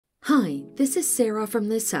Hi, this is Sarah from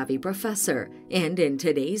The Savvy Professor, and in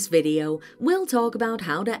today's video, we'll talk about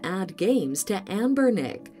how to add games to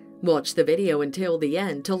Anbernic. Watch the video until the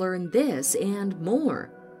end to learn this and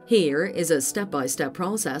more. Here is a step-by-step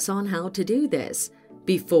process on how to do this.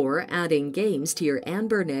 Before adding games to your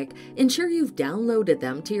Anbernic, ensure you've downloaded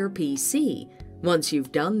them to your PC. Once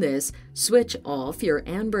you've done this, switch off your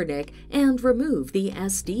Anbernic and remove the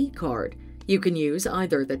SD card. You can use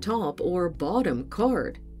either the top or bottom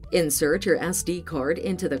card. Insert your SD card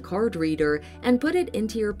into the card reader and put it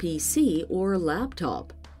into your PC or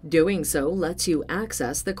laptop. Doing so lets you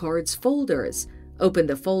access the card's folders. Open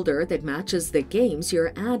the folder that matches the games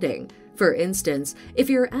you're adding. For instance, if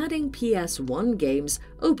you're adding PS1 games,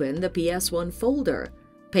 open the PS1 folder.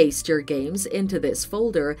 Paste your games into this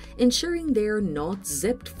folder, ensuring they're not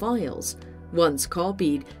zipped files. Once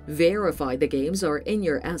copied, verify the games are in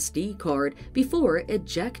your SD card before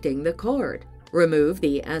ejecting the card. Remove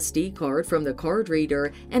the SD card from the card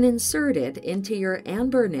reader and insert it into your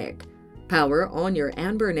Anbernic. Power on your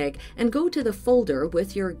Anbernic and go to the folder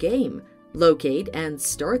with your game. Locate and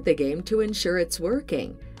start the game to ensure it's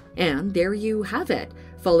working. And there you have it.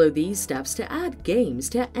 Follow these steps to add games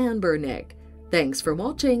to Anbernic. Thanks for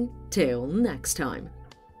watching. Till next time.